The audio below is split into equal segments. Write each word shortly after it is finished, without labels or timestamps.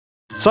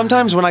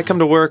Sometimes when I come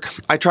to work,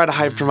 I try to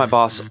hide from my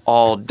boss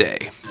all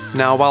day.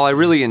 Now, while I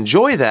really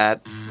enjoy that,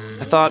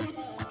 I thought,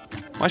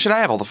 why should I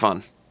have all the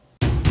fun?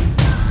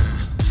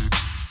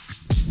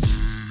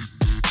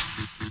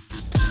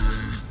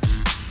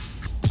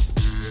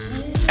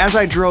 As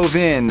I drove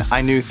in,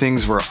 I knew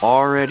things were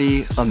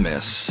already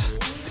amiss.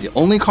 The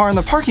only car in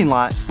the parking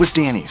lot was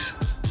Danny's.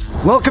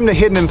 Welcome to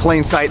Hidden in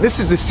Plain Sight. This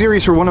is the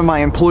series where one of my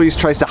employees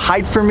tries to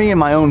hide from me in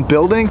my own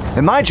building,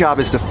 and my job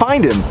is to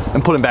find him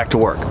and put him back to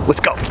work. Let's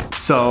go.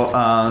 So,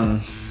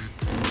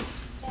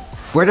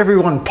 where'd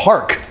everyone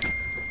park?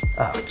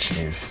 Oh,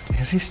 jeez.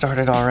 Has he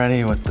started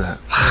already with the...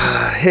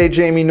 Hey,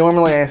 Jamie,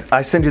 normally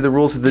I send you the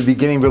rules at the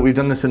beginning, but we've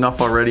done this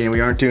enough already and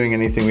we aren't doing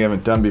anything we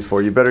haven't done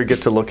before. You better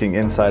get to looking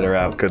inside or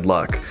out. Good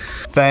luck.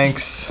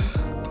 Thanks,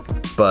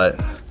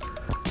 but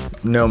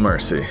no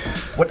mercy.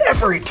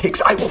 Whatever it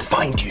takes, I will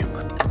find you.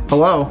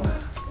 Hello?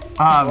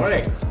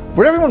 Morning.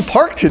 Where'd everyone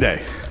park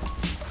today?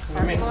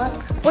 Parking lot?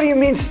 What do you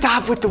mean,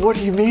 stop with the what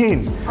do you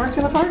mean? Parked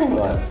in the parking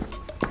lot.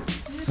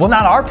 Well,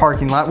 not our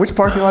parking lot. Which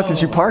parking lot did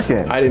you park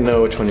in? I didn't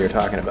know which one you were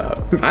talking about.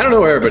 I don't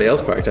know where everybody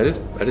else parked. I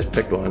just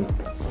picked one.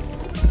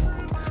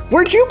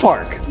 Where'd you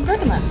park? The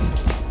parking lot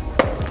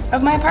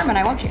of my apartment.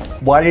 I want you.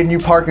 Why didn't you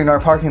park in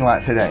our parking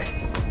lot today?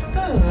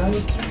 I don't know. I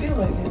just didn't feel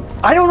like it.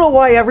 I don't know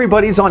why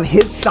everybody's on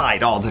his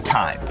side all the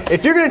time.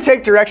 If you're gonna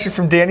take direction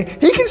from Danny,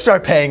 he can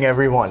start paying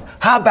everyone.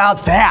 How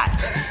about that?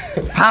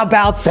 How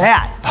about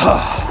that?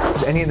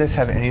 Does any of this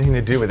have anything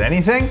to do with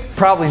anything?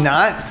 Probably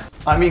not.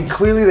 I mean,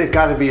 clearly they've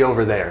got to be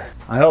over there.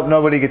 I hope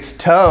nobody gets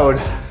towed.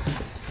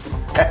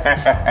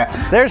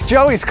 There's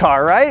Joey's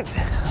car, right?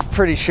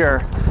 Pretty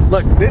sure.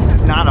 Look, this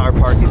is not our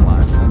parking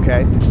lot,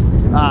 okay?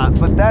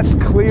 But that's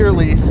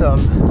clearly some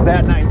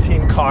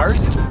VAT-19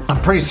 cars. I'm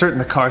pretty certain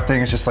the car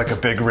thing is just like a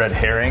big red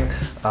herring.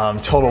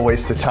 Total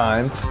waste of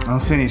time. I don't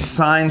see any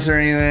signs or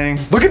anything.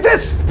 Look at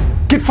this!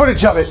 Get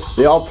footage of it!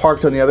 They all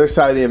parked on the other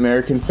side of the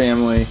American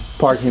Family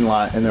parking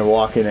lot and they're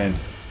walking in.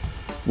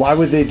 Why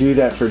would they do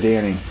that for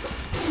Danny?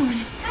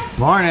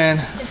 Morning.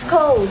 It's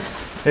cold.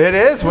 It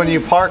is when you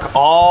park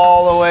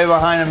all the way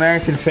behind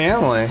American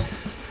Family.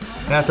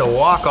 You have to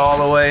walk all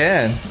the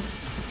way in.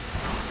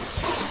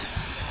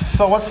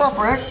 So what's up,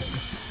 Rick?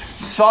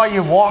 Saw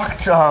you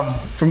walked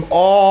from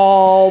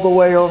all the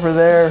way over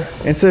there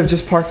instead of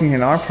just parking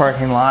in our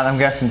parking lot. I'm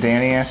guessing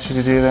Danny asked you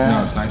to do that?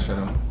 No, it's nice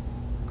though.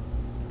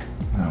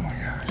 Oh my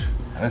gosh.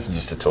 This is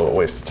just a total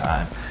waste of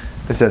time.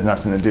 This has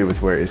nothing to do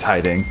with where he's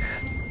hiding.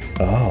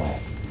 Oh.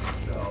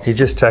 He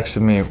just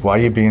texted me, why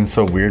are you being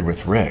so weird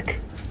with Rick?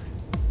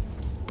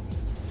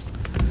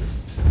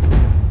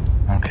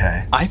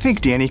 Okay. I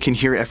think Danny can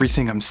hear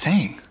everything I'm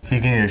saying. He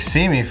can either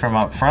see me from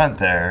up front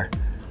there,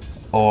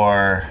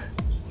 or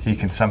he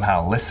can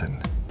somehow listen.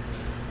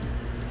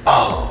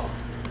 Oh,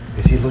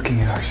 is he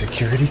looking at our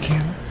security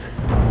cameras?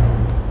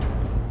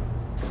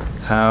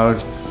 How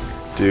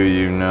do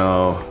you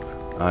know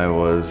I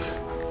was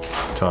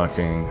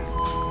talking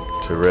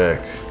to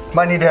Rick?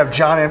 Might need to have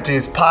John empty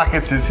his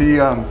pockets. Is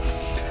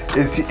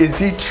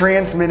he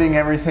transmitting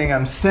everything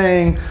I'm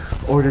saying,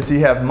 or does he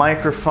have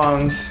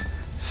microphones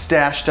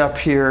stashed up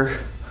here?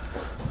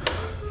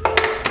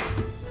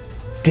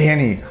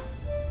 Danny,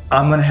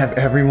 I'm gonna have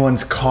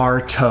everyone's car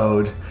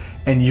towed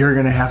and you're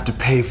gonna have to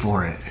pay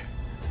for it.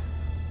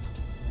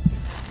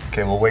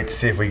 Okay, we'll wait to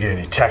see if we get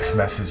any text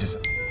messages.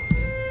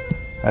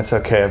 That's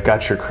okay, I've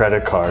got your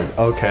credit card.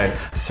 Okay,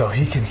 so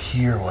he can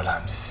hear what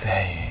I'm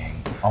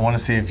saying. I wanna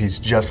see if he's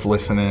just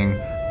listening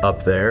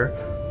up there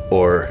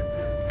or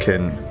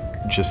can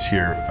just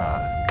hear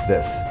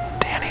this.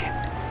 Danny,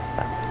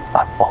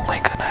 I'm only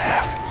gonna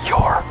have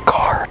your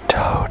car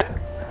towed,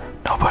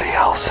 nobody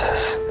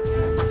else's.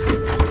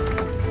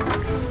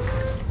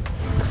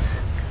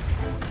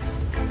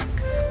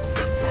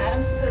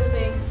 Adam's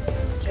pooping.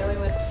 Joey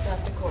went to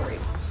talk to Corey.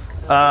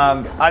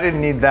 I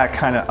didn't need that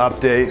kind of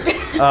update.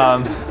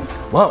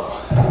 Whoa.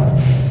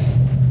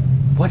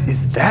 What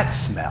is that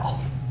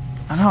smell?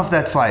 I don't know if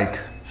that's like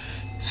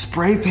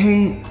spray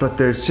paint, but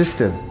there's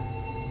just a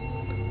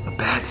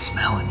bad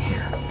smell in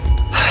here.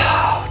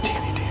 Oh,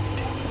 Danny.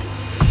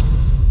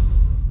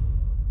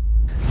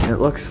 It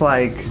looks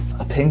like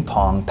a ping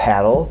pong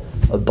paddle,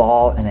 a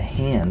ball, and a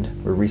hand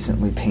were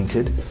recently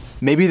painted.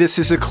 Maybe this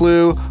is a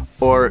clue,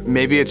 or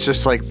maybe it's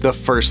just like the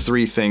first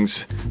three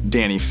things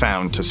Danny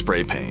found to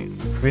spray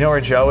paint. We know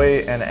where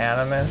Joey and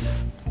Adam is?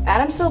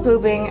 Adam's still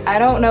pooping. I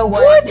don't know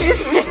what. What?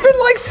 It's been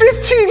like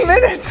 15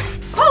 minutes.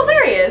 Oh,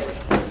 there he is.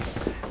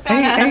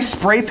 Any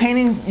spray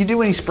painting? You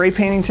do any spray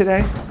painting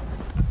today?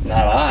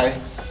 Not I.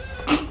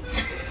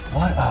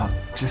 What? Oh,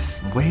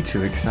 just way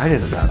too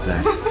excited about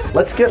that.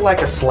 Let's get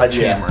like a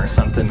sledgehammer or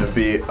something to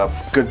be a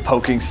good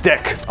poking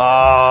stick.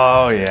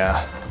 Oh,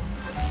 yeah.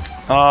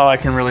 Oh, I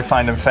can really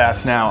find him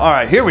fast now. All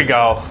right, here we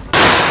go.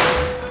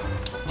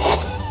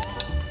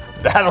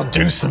 That'll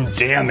do some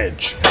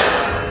damage.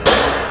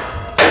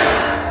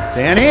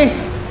 Danny,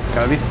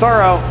 gotta be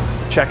thorough.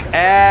 Check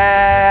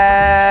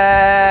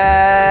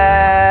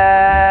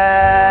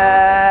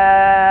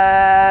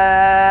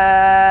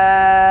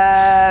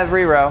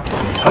every row.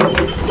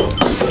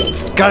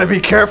 Gotta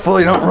be careful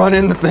you don't run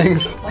into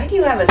things. Why do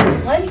you have a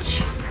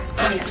sledge?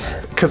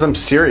 Because I'm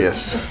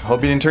serious.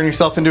 Hope you didn't turn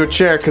yourself into a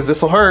chair, because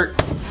this will hurt.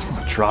 Just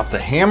want to drop the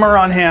hammer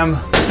on him.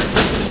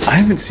 I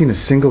haven't seen a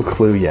single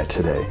clue yet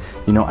today.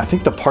 You know, I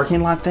think the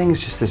parking lot thing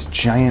is just this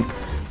giant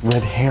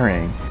red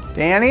herring.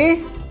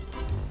 Danny,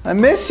 I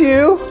miss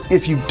you.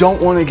 If you don't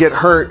want to get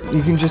hurt,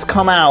 you can just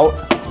come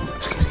out.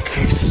 Just in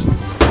case.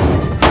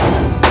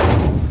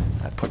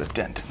 I put a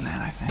dent in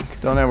that, I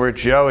think. Don't know where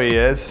Joey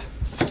is.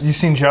 You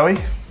seen Joey?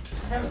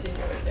 I haven't seen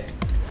Joey today.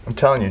 I'm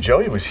telling you,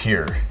 Joey was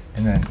here,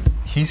 and then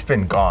he's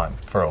been gone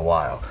for a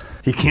while.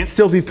 He can't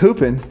still be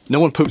pooping. No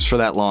one poops for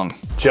that long.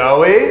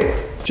 Joey?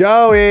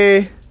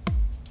 Joey?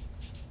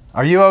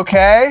 Are you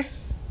okay?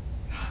 It's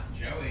not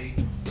Joey.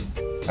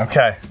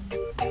 Okay.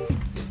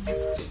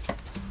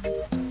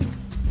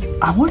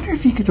 I wonder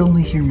if you could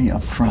only hear me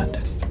up front,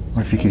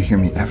 or if you could hear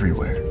me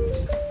everywhere.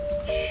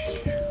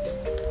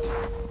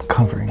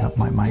 Covering up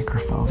my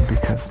microphone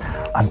because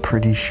I'm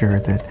pretty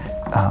sure that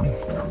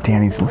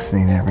Danny's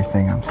listening to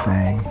everything I'm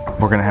saying.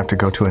 We're gonna have to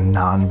go to a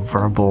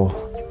non-verbal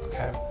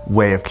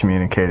way of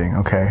communicating,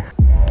 okay?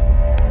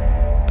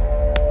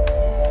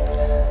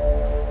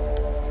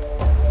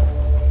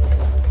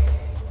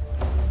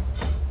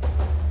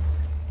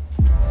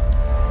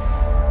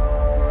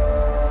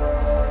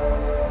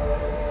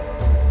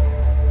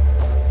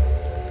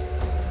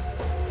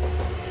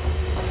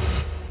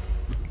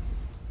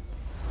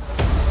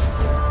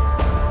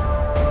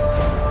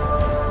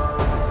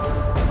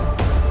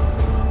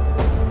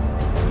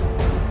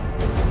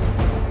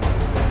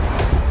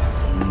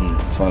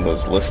 One of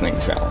those listening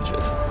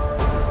challenges.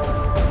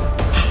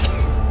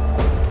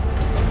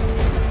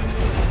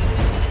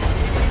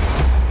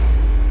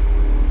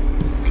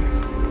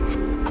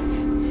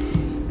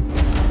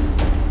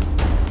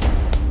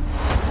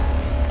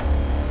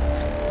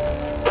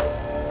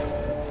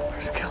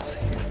 Where's Kelsey?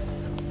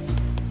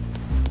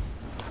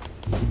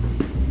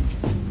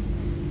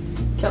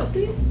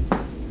 Kelsey?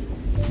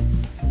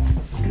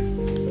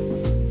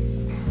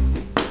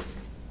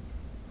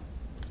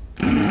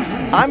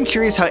 I'm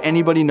curious how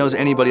anybody knows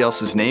anybody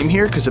else's name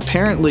here, because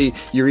apparently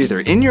you're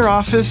either in your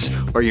office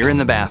or you're in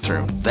the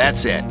bathroom.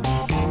 That's it.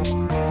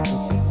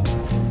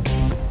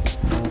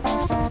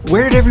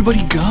 Where did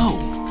everybody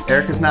go?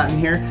 Erica's not in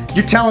here?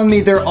 You're telling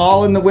me they're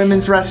all in the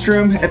women's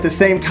restroom at the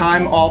same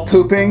time, all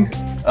pooping?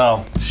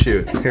 Oh,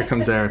 shoot. Here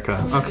comes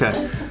Erica.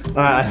 Okay.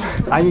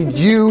 I need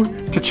you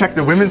to check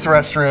the women's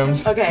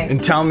restrooms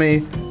and tell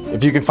me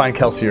if you can find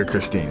Kelsey or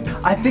Christine.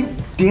 I think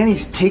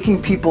Danny's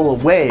taking people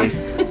away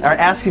or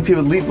asking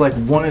people to leave like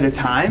one at a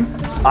time.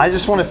 I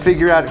just want to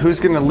figure out who's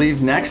going to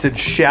leave next and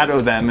shadow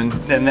them, and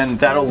then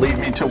that'll lead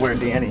me to where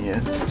Danny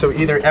is. So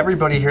either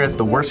everybody here has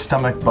the worst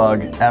stomach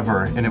bug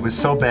ever, and it was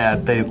so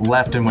bad they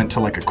left and went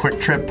to like a quick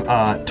trip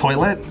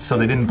toilet so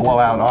they didn't blow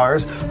out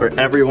ours, or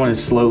everyone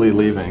is slowly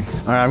leaving.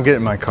 All right, I'm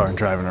getting in my car and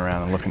driving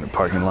around and looking at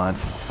parking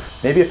lots.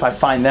 Maybe if I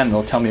find them,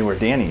 they'll tell me where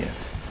Danny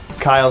is.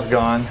 Kyle's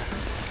gone.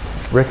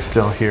 Rick's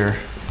still here.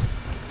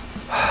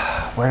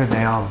 Where did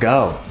they all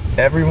go?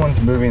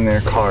 Everyone's moving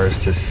their cars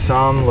to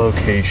some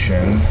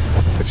location,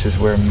 which is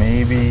where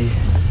maybe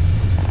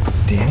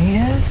Danny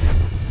is?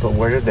 But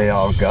where did they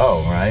all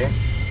go, right?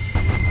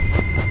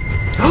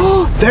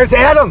 Oh, there's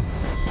Adam!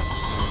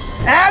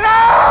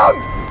 Adam!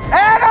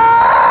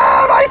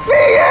 Adam! I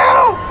see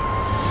you!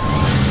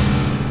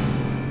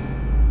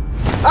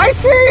 I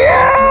see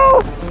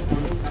you!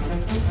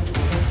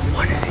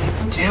 What is he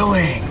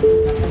doing?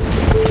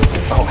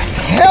 Oh,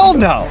 hell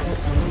no!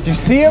 Do you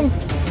see him?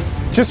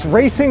 Just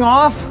racing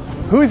off?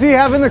 Who's he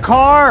have in the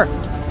car?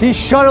 He's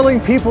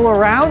shuttling people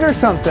around or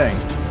something.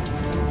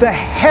 The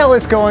hell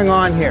is going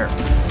on here?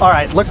 All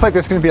right, looks like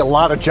there's gonna be a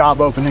lot of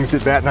job openings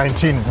at Bat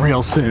 19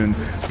 real soon,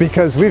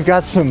 because we've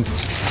got some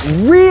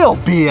real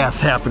BS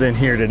happening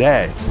here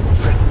today.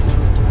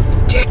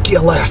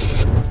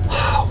 Ridiculous.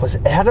 Was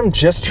Adam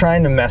just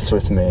trying to mess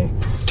with me?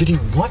 Did he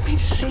want me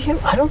to see him?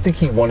 I don't think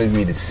he wanted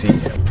me to see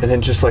him. And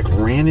then just like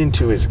ran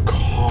into his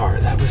car.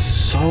 That was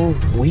so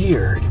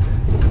weird.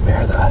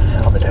 Where the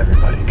hell did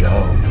everybody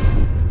go?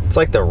 It's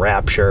like the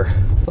rapture.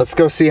 Let's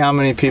go see how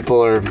many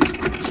people are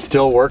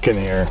still working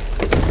here.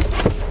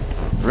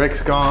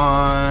 Rick's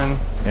gone,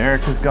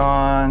 Erica's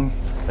gone,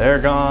 they're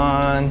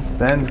gone,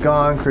 Ben's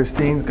gone,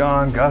 Christine's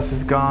gone, Gus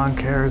is gone,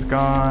 Kara's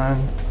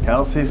gone,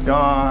 Kelsey's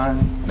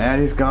gone,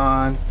 Maddie's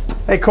gone.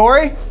 Hey,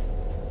 Corey?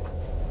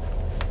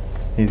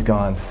 He's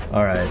gone.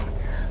 All right.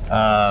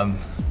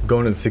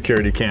 Going to the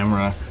security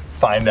camera,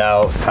 find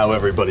out how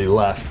everybody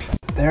left.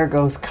 There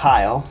goes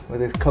Kyle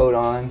with his coat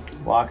on,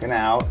 walking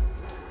out.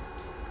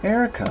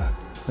 Erica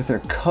with her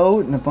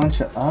coat and a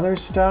bunch of other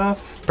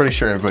stuff. Pretty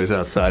sure everybody's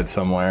outside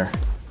somewhere.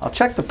 I'll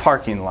check the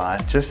parking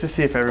lot just to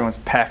see if everyone's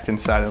packed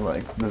inside of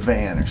like the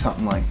van or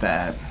something like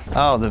that.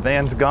 Oh, the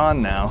van's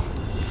gone now.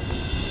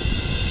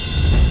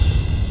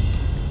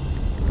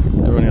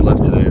 Everyone who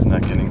left today is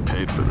not getting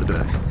paid for the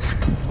day.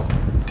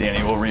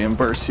 Danny will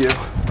reimburse you.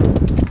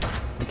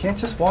 You can't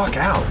just walk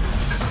out.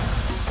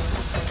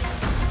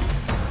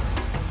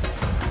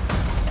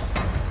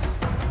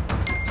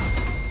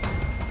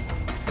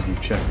 Have you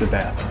checked the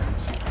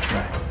bathrooms?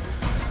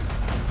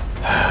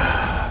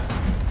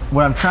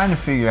 What I'm trying to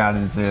figure out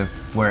is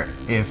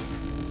if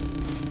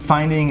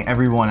finding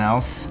everyone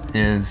else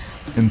is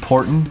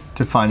important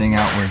to finding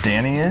out where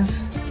Danny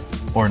is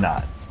or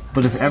not.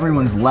 But if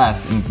everyone's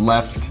left and has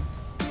left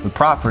the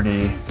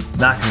property,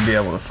 not gonna be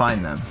able to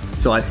find them.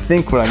 So I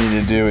think what I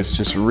need to do is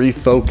just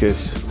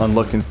refocus on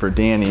looking for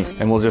Danny,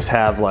 and we'll just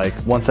have like,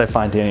 once I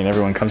find Danny and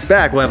everyone comes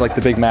back, we'll have like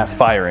the big mass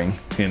firing,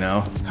 you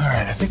know? All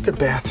right, I think the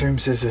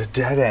bathrooms is a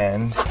dead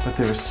end, but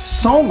there was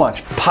so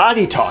much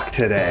potty talk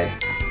today.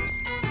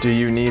 Do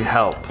you need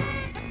help?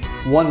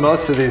 Won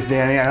most of these,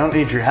 Danny, I don't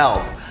need your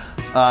help.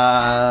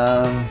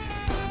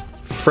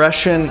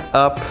 Freshen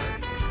up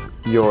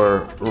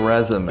your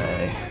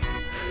resume.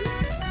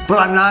 But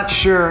I'm not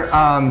sure,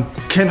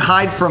 can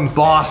hide from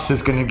boss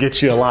is gonna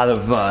get you a lot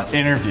of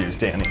interviews,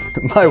 Danny.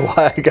 My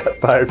why I got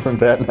fired from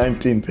Bat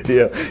 19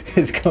 video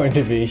is going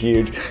to be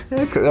huge.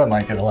 That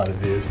might get a lot of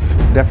views.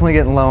 Definitely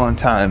getting low on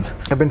time.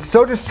 I've been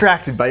so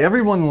distracted by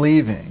everyone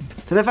leaving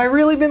that have I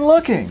really been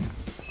looking?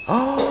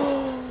 Oh.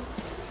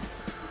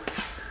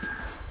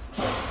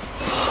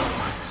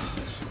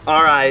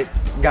 All right,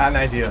 got an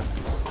idea.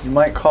 You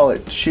might call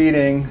it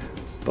cheating,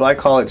 but I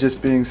call it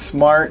just being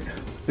smart.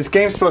 This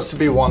game's supposed to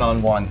be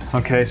one-on-one,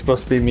 okay? It's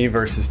supposed to be me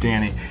versus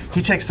Danny.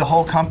 He takes the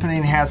whole company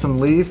and has them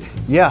leave.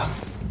 Yeah,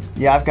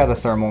 I've got a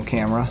thermal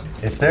camera.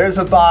 If there's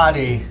a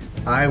body,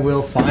 I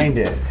will find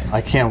it.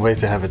 I can't wait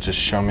to have it just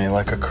show me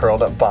like a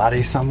curled up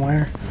body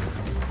somewhere.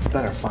 It's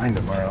better find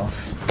him or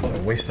else what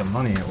a waste of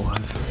money it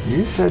was.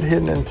 You said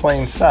hidden in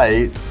plain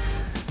sight.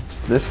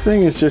 This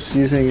thing is just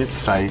using its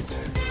sight.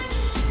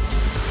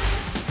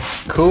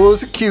 Cool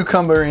as a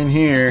cucumber in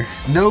here.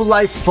 No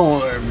life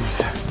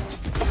forms.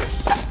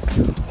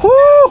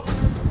 Woo!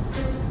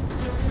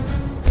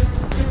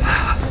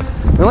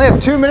 We only have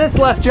 2 minutes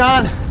left,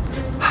 John.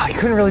 You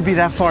couldn't really be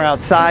that far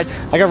outside.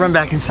 I gotta run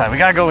back inside. We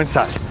gotta go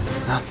inside.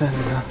 Nothing.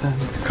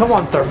 Come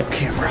on, thermal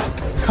camera.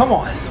 Come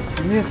on.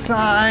 Give me a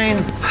sign.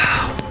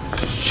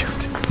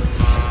 Shoot.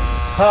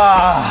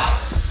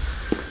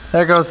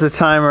 There goes the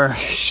timer.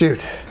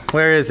 Shoot.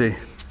 Where is he?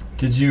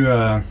 Did you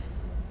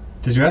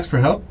ask for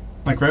help?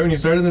 Like right when you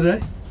started the day?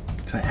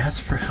 Did I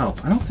ask for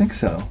help? I don't think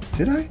so.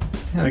 Did I?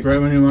 Yeah, like right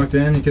when you walked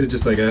in, you could have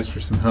just like asked for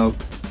some help.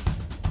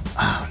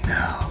 Oh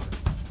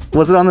no.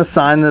 Was it on the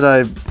sign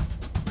that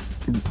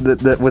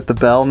with the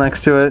bell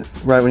next to it,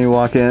 right when you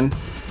walk in,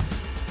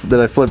 that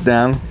I flipped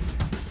down?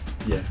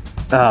 Yeah.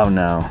 Oh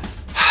no.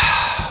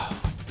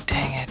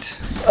 Dang it.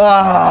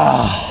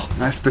 Oh.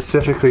 I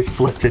specifically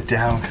flipped it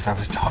down because I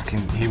was talking,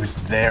 he was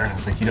there, and I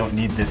was like, you don't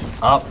need this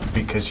up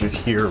because you're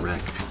here, Rick.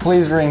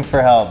 Please ring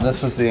for help.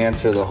 This was the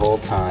answer the whole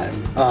time.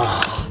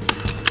 Oh.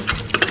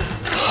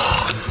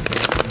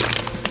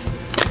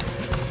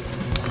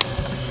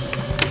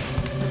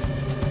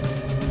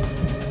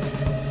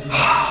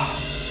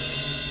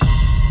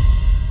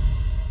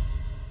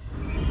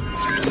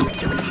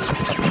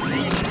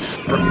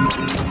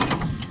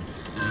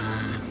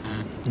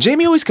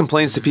 Jamie always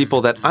complains to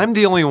people that I'm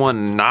the only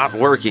one not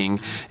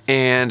working,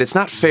 and it's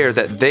not fair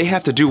that they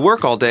have to do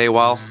work all day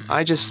while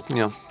I just,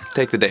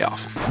 take the day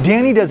off.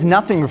 Danny does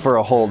nothing for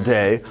a whole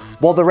day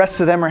while the rest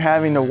of them are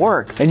having to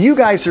work. And you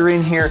guys are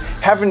in here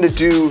having to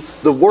do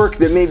the work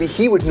that maybe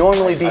he would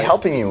normally be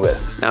helping you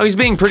with. Now he's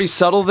being pretty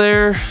subtle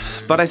there,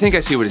 but I think I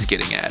see what he's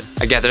getting at.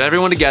 I gathered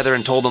everyone together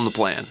and told them the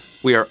plan.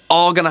 We are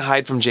all gonna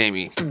hide from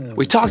Jamie.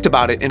 We talked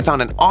about it and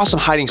found an awesome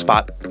hiding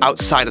spot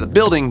outside of the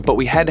building, but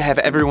we had to have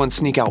everyone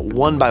sneak out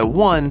one by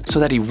one so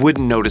that he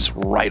wouldn't notice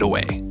right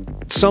away.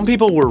 Some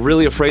people were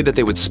really afraid that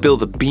they would spill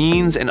the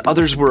beans, and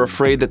others were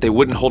afraid that they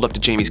wouldn't hold up to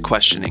Jamie's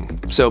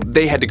questioning, so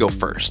they had to go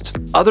first.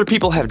 Other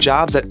people have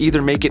jobs that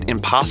either make it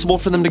impossible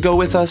for them to go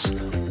with us,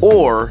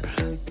 or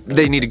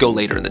they need to go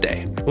later in the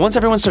day. Once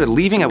everyone started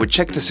leaving, I would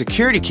check the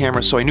security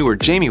camera so I knew where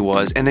Jamie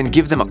was, and then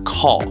give them a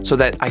call so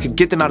that I could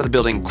get them out of the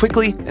building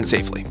quickly and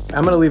safely.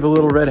 I'm gonna leave a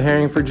little red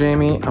herring for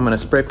Jamie. I'm gonna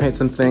spray paint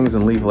some things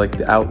and leave like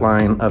the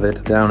outline of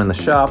it down in the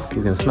shop.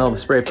 He's gonna smell the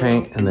spray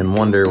paint and then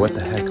wonder what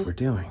the heck we're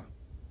doing.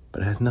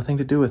 But it has nothing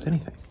to do with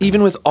anything.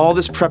 Even with all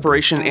this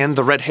preparation and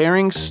the red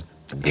herrings,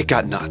 it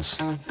got nuts.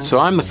 So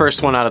I'm the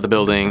first one out of the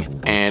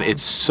building, and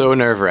it's so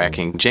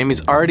nerve-wracking.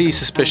 Jamie's already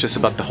suspicious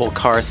about the whole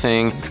car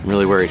thing. I'm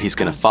really worried he's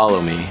gonna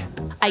follow me.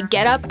 I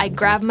get up, I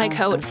grab my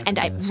coat, and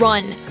I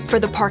run for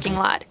the parking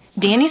lot.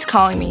 Danny's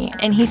calling me,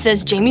 and he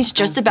says Jamie's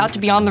just about to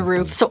be on the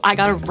roof, so I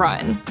gotta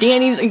run.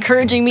 Danny's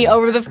encouraging me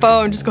over the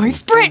phone, just going,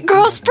 sprint,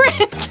 girl,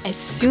 sprint! As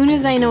soon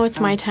as I know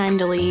it's my time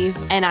to leave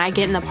and I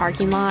get in the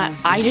parking lot,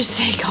 I just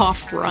take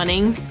off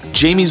running.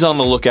 Jamie's on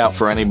the lookout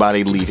for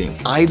anybody leaving.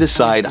 I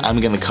decide I'm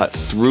gonna cut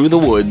through the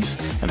woods,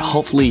 and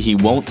hopefully he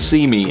won't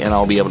see me and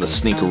I'll be able to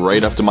sneak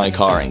right up to my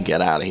car and get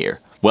out of here.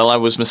 Well, I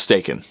was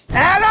mistaken.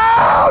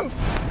 Adam!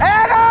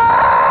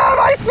 Adam!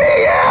 I see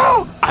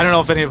you! I don't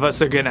know if any of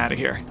us are getting out of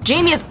here.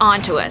 Jamie is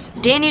onto us.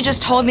 Danny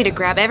just told me to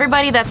grab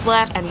everybody that's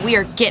left and we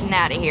are getting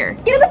out of here.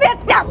 Get in the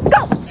van, now,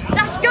 go!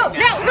 Let's go!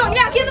 Now, go,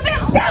 now, get in the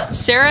van, now!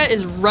 Sarah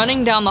is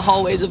running down the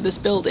hallways of this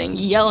building,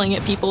 yelling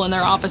at people in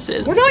their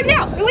offices. We're going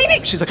now, we're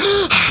leaving! She's like,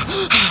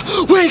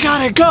 we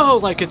gotta go!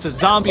 Like it's a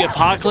zombie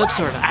apocalypse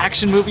or an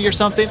action movie or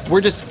something.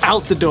 We're just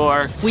out the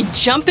door. We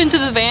jump into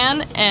the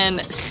van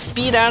and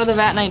speed out of the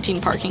VAT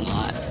 19 parking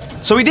lot.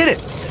 So we did it.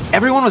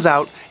 Everyone was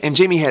out, and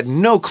Jamie had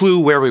no clue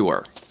where we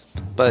were.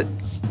 But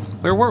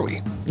where were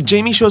we?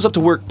 Jamie shows up to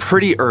work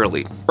pretty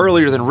early,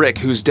 earlier than Rick,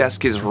 whose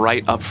desk is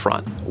right up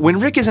front. When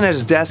Rick isn't at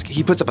his desk,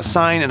 he puts up a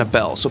sign and a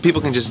bell so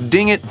people can just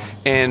ding it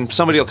and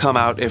somebody will come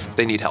out if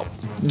they need help.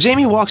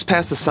 Jamie walks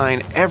past the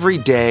sign every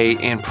day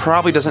and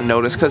probably doesn't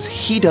notice because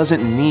he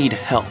doesn't need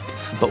help.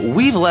 But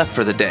we've left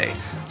for the day,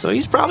 so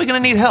he's probably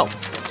gonna need help.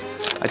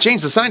 I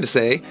changed the sign to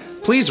say,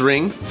 please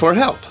ring for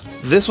help.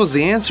 This was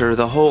the answer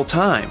the whole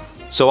time.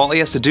 So all he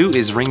has to do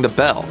is ring the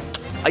bell.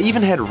 I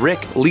even had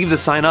Rick leave the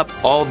sign up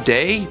all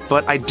day,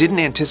 but I didn't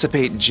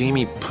anticipate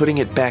Jamie putting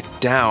it back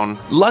down.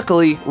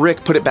 Luckily,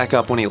 Rick put it back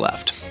up when he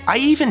left. I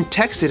even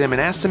texted him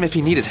and asked him if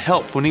he needed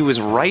help when he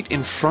was right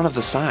in front of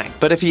the sign.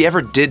 But if he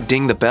ever did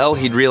ding the bell,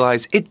 he'd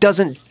realize it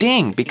doesn't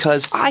ding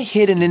because I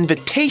hid an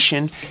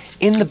invitation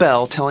in the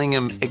bell telling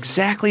him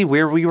exactly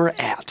where we were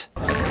at.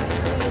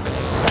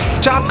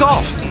 Top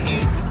Golf!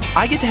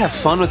 I get to have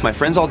fun with my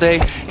friends all day,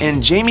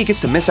 and Jamie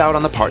gets to miss out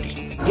on the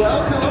party.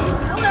 Welcome.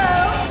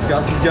 Hello.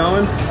 Gus is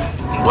going.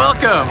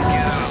 Welcome!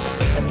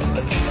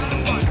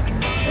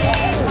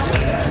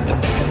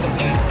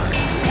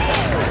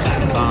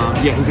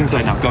 Yeah, he's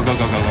inside now. Go, go,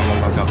 go, go, go,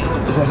 go, go,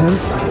 go. Is that him?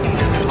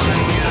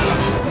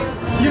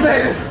 You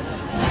made it.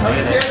 I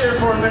was here there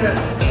for a minute.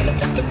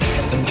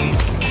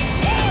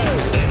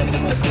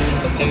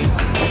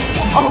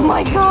 Oh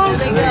my gosh.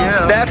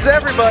 That's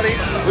everybody.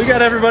 We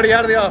got everybody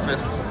out of the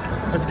office.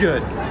 That's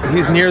good.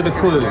 He's near the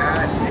clue.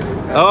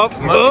 Oh,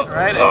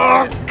 Right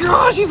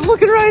gosh, he's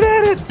looking right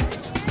at it!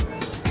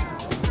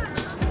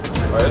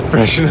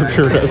 Freshen up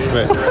your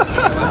resume.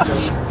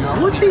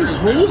 What's he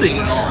holding?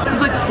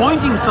 He's like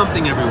pointing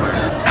something everywhere.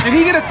 Did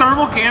he get a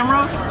thermal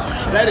camera?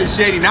 That is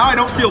shady. Now I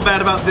don't feel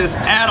bad about this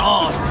at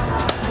all.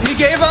 He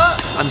gave up?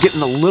 I'm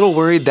getting a little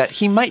worried that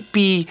he might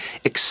be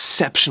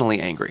exceptionally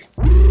angry.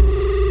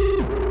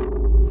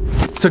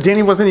 So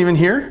Danny wasn't even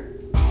here?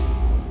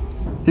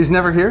 He's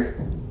never here?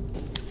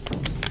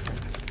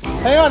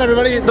 Hang on,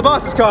 everybody. The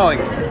boss is calling.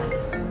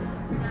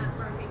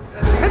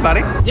 Hey,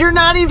 buddy. You're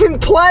not even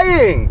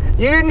playing!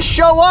 You didn't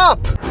show up!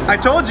 I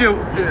told you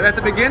at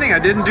the beginning I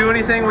didn't do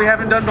anything we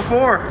haven't done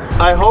before.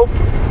 I hope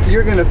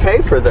you're gonna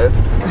pay for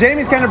this.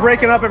 Jamie's kind of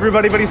breaking up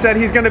everybody, but he said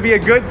he's going to be a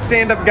good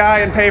stand-up guy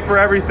and pay for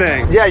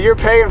everything. Yeah, you're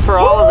paying for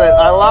all of it.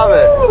 I love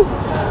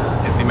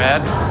it. Is he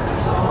mad?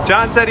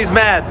 John said he's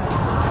mad.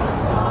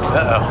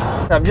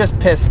 Uh-oh. I'm just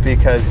pissed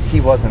because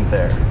he wasn't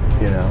there,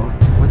 you know?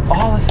 With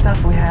all the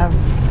stuff we have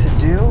to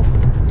do,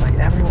 like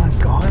everyone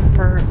gone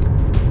for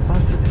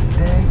most of this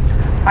day.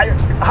 I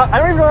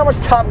don't even know how much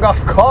Top Golf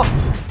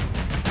costs.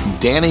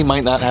 Danny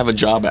might not have a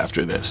job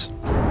after this.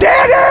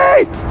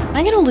 Danny!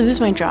 I'm gonna lose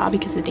my job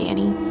because of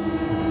Danny.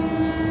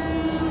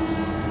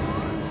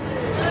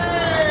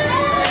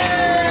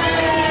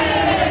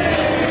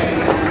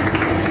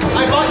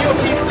 I bought you a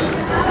pizza.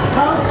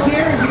 How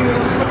dare you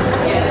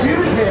do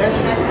this?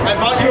 I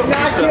bought you a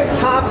Not pizza. get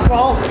Top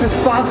Golf to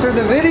sponsor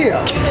the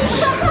video.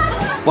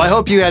 Well, I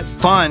hope you had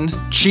fun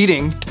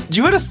cheating.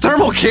 You had a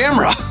thermal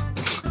camera.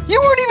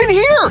 You weren't even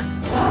here!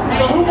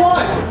 So who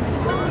won?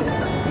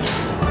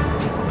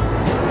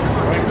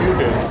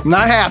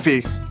 Not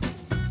happy,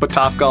 but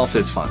Top Golf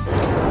is fun.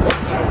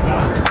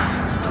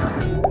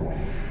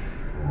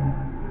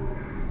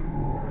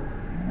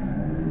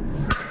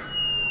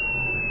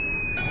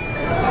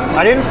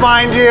 I didn't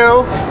find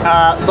you,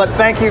 but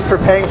thank you for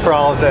paying for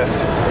all of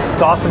this.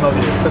 It's awesome of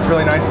you. That's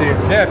really nice of you.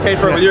 Yeah, paid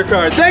for it with your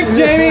card. Thanks,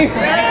 Jamie!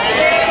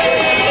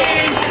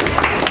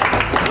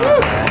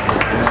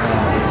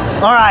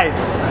 All right,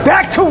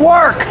 back to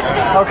work,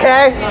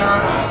 okay?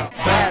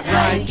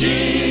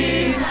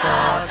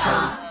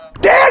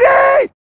 Danny!